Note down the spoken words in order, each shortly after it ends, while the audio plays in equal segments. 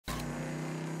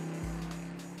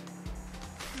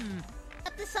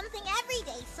Up to something every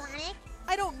day, Sonic.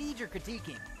 I don't need your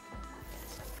critiquing.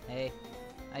 Hey,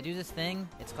 I do this thing.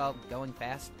 It's called going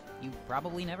fast. You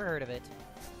probably never heard of it.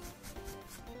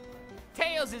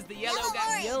 Tails is the yellow guy.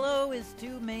 Orange. Yellow is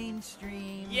too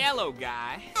mainstream. Yellow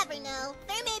guy. Never know.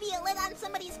 There may be a lid on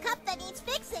somebody's cup that needs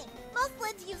fixing. Most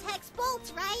lids use hex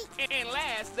bolts, right? And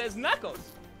last, there's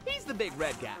Knuckles. He's the big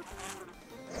red guy.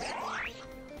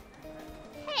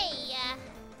 Hey,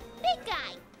 big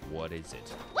guy. What is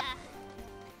it?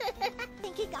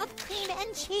 Thinking of cream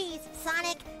and cheese,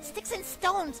 Sonic. Sticks and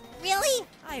stones. Really?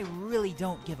 I really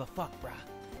don't give a fuck, bruh.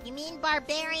 You mean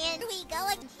barbarian?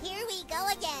 Here we go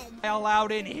again. All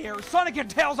out in here. Sonic and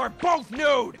Tails are both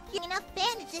nude! Enough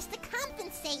bandages to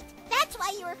compensate. That's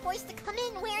why you were forced to come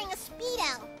in wearing a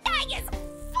Speedo. That is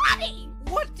funny!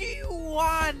 What do you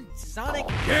want, Sonic?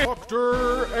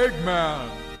 Dr. Eggman.